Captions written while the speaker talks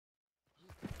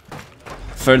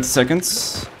30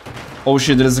 seconds. Oh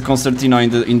shit, there is a concertina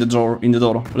in the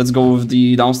door. Let's go with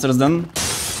the downstairs then.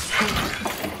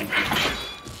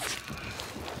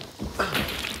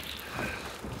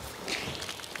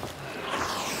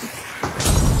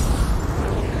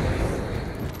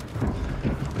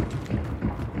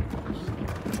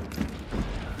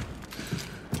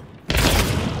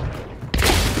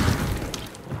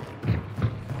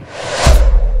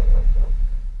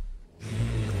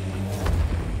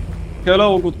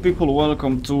 Hello good people,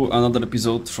 welcome to another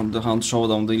episode from the Hunt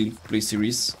Showdown daily play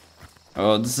series.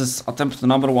 This is attempt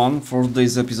number 1 for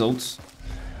today's episode.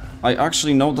 I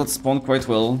actually know that spawn quite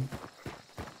well.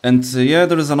 And yeah,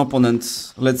 there is an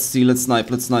opponent. Let's see, let's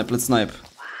snipe.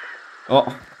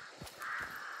 Oh.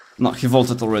 No, he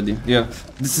vaulted already. Yeah,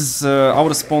 this is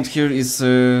our spawn here is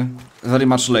very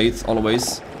much late,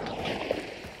 always.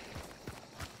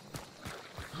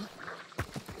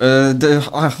 The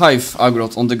hive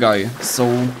aggroed on the guy, so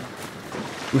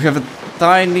we have a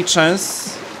tiny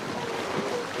chance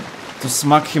to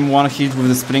smack him one hit with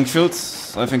the Springfield.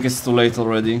 I think it's too late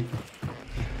already.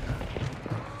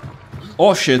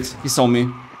 Oh shit, he saw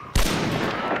me.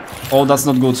 Oh, that's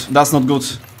not good, that's not good.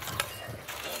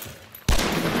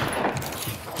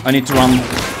 I need to run.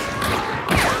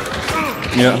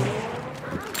 Yeah.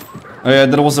 Oh yeah,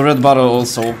 there was a red barrel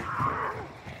also.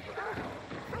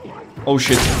 Oh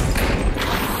shit.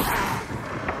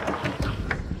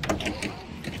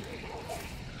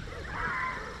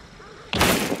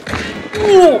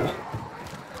 Whoa.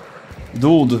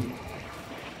 Dude.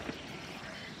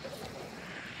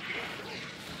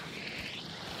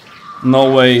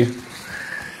 No way.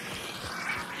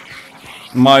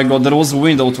 My god, there was a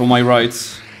window to my right.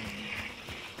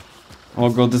 Oh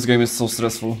god, this game is so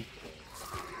stressful.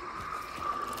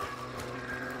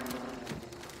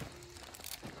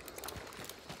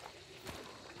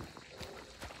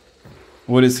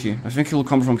 Where is he? I think he'll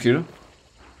come from here.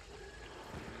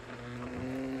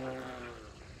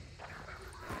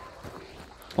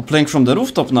 Oh, playing from the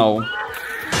rooftop now.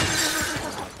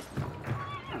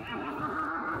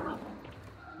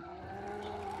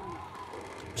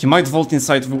 He might vault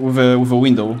inside with a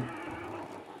window.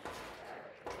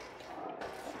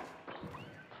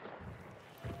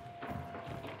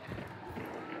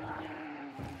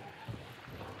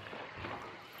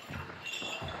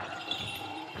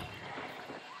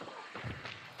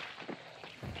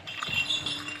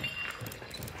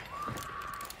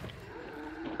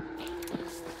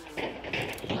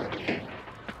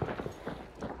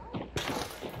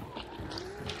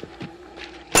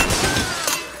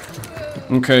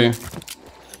 Okay.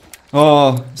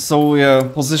 Oh, so yeah,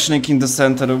 positioning in the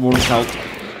center worked out.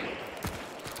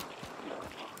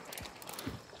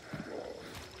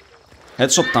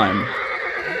 Headshot time.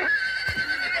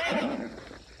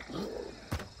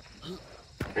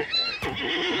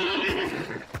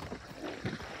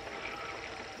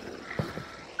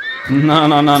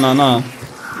 No.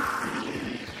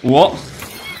 What?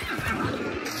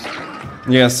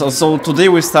 Yeah, so today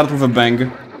we start with a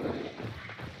bang.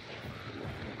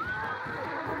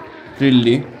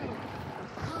 Really?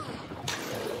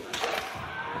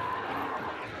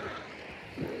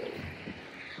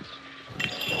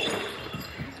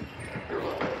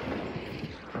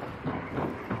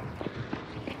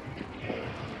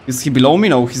 Is he below me?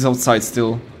 No, he's outside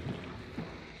still.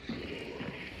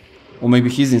 Or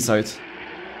maybe he's inside.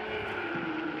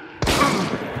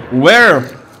 Where?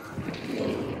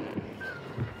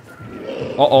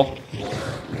 Uh-oh.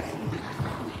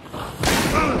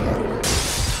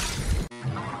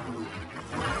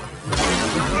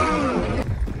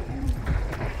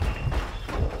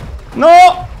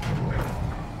 No!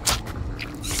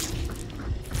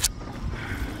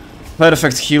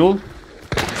 Perfect heal.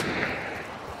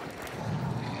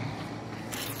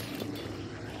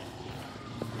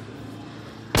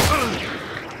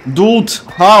 Dude,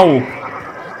 how?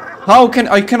 How can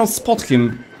I cannot spot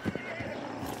him?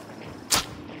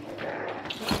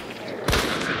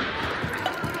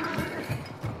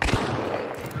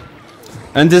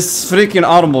 And this freaking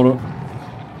armor.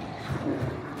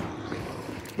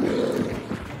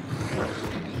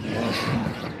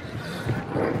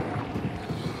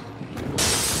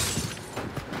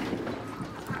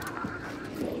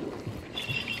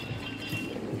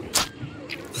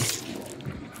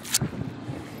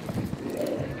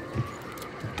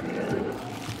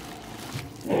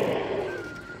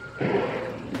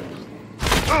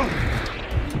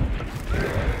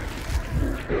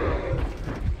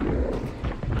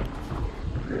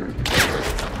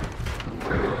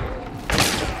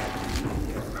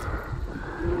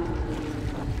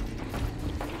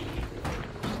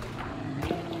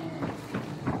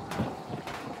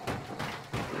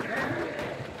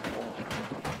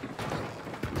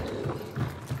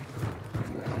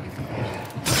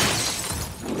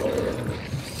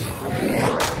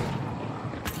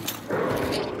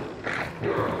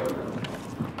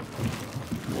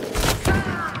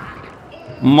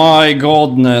 My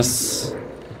goodness.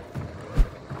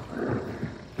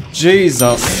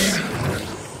 Jesus.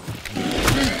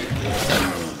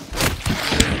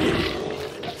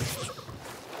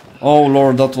 Oh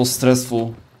lord, that was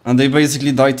stressful. And they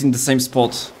basically died in the same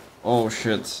spot. Oh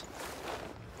shit.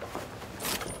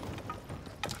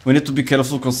 We need to be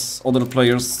careful because other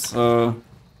players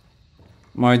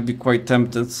might be quite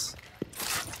tempted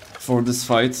for this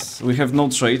fight. We have no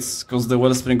trades because the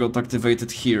wellspring got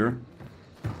activated here.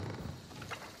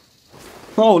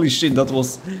 Holy shit, that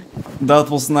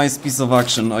was nice piece of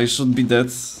action. I should be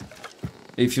dead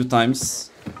a few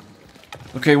times.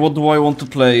 Okay, what do I want to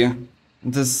play?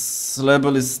 This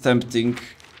level is tempting.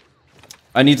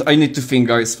 I need to think,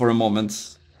 guys, for a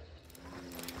moment.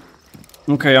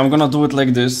 Okay, I'm gonna do it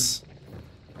like this.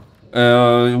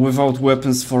 Without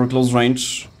weapons for close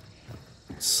range.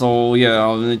 So yeah,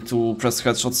 I'll need to press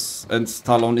headshots and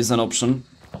Talon is an option.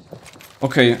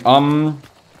 Okay,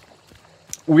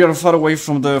 we are far away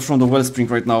from the wellspring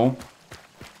right now.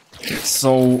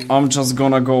 So I'm just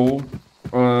gonna go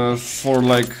for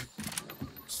like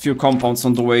few compounds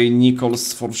on the way,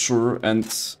 Nichols for sure, and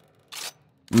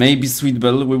maybe Sweet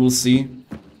Bell, we will see.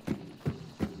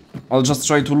 I'll just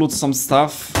try to loot some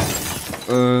stuff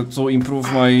to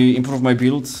improve my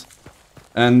build,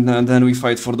 and then we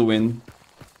fight for the win.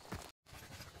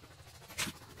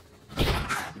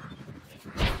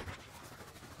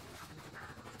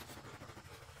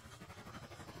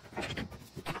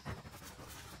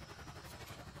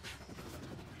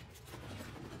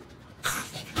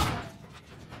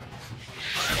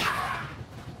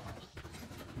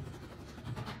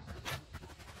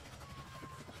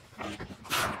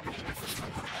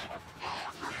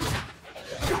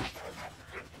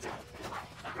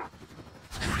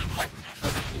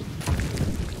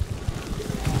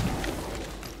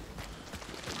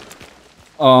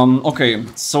 Okay,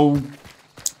 so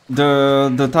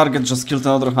the target just killed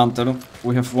another hunter.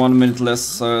 We have 1 minute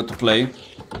less to play.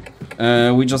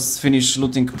 We just finished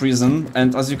looting prison,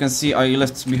 and as you can see, I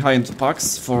left behind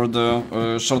packs for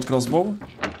the short crossbow.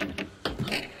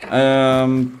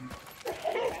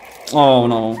 Oh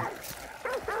no.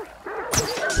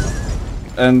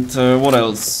 And what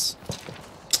else?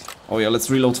 Oh yeah, let's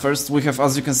reload first. We have,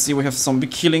 as you can see, we have some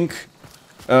big healing.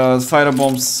 Fire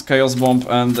bombs, chaos bomb,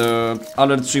 and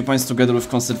alert 3 points together with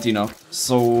concertina.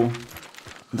 So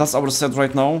that's our set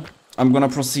right now. I'm gonna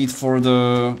proceed for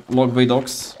the log bay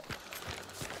docks,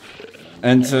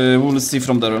 and we'll see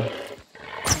from there.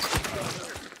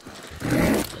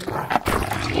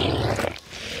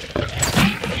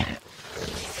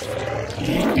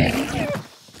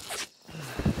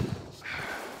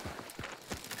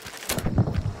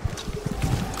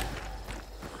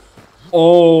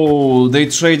 Oh, they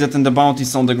traded and the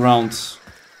bounty's on the ground.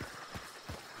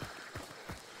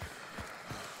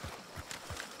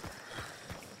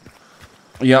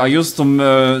 Yeah, I used to,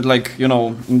 like, you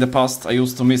know, in the past, I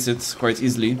used to miss it quite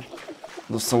easily.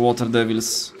 Those water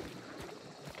devils.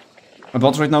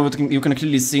 But right now, you can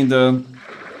clearly see in the...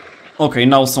 Okay,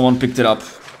 now someone picked it up.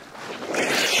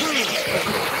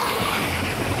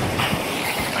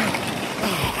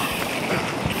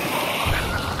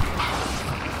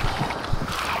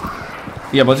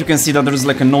 Yeah, but you can see that there is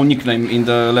like a no nickname in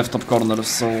the left top corner,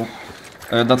 so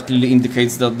that clearly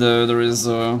indicates that there is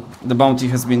the bounty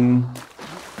has been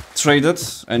traded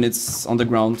and it's on the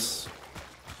ground.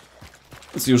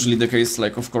 It's usually the case.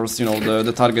 Like, of course, you know,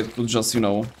 the target could just, you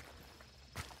know,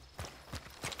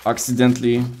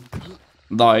 accidentally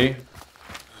die.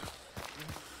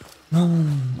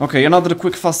 Okay, another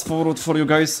quick fast forward for you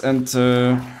guys, and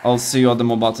I'll see you at the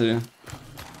Mobati.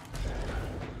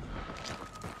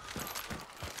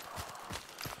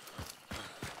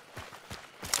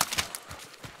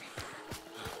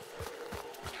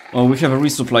 Oh, we have a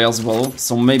resupply as well,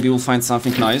 so maybe we'll find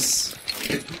something nice.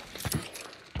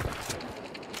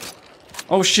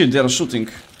 Oh shit, they are shooting.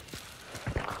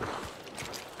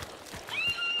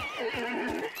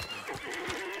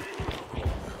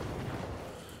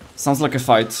 Sounds like a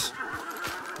fight.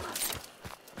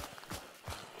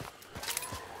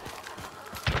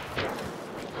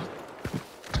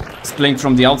 It's playing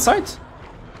from the outside?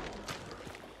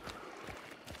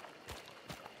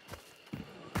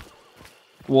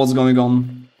 What's going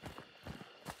on?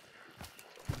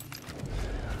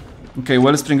 Okay,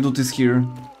 Wellspring Loot is here.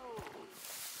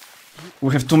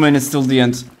 We have 2 minutes till the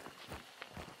end.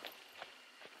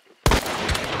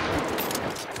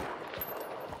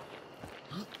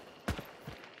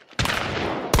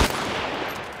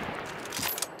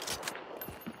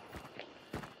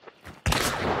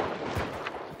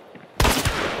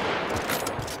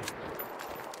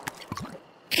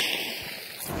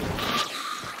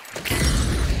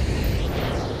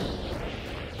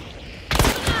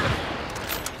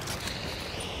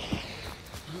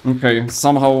 Okay,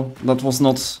 somehow that was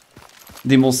not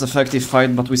the most effective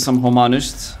fight, but we somehow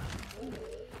managed.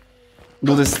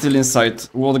 Dude is still inside.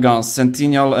 What guns?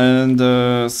 Sentinel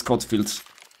and Scottfield.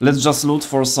 Let's just loot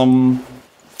for some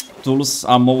tools,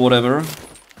 ammo, whatever.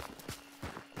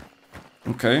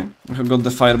 Okay, we have got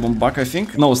the firebomb back, I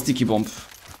think. No, sticky bomb.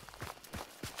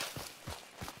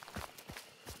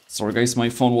 Sorry guys, my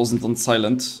phone wasn't on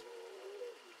silent.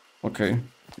 Okay,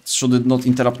 should it not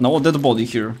interrupt now? Oh, dead body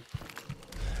here.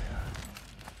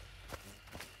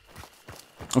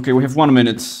 Okay, we have 1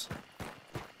 minute.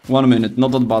 1 minute,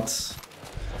 not that bad.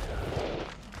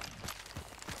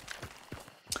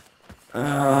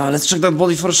 Let's check that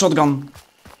body for a shotgun.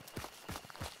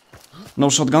 No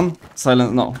shotgun?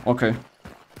 Silent, no, okay.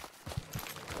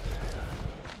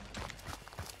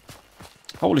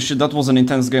 Holy shit, that was an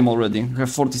intense game already. We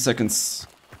have 40 seconds.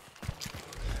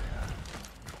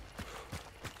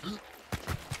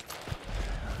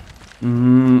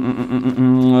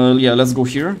 Yeah, let's go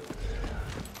here.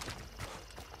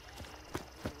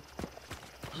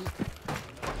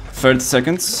 $30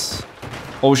 seconds.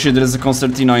 Oh shit, there is a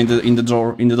concertina in the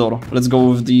door. Let's go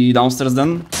with the downstairs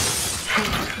then.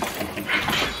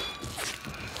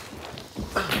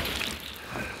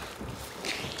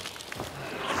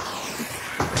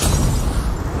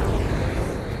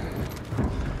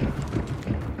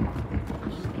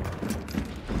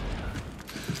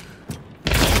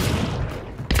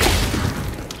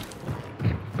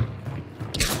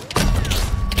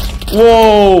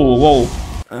 Whoa, whoa.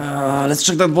 Let's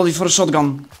check that body for a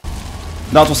shotgun.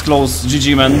 That was close.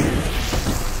 GG, man.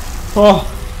 Oh,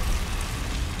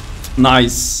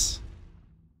 nice.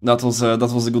 That was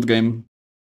a good game.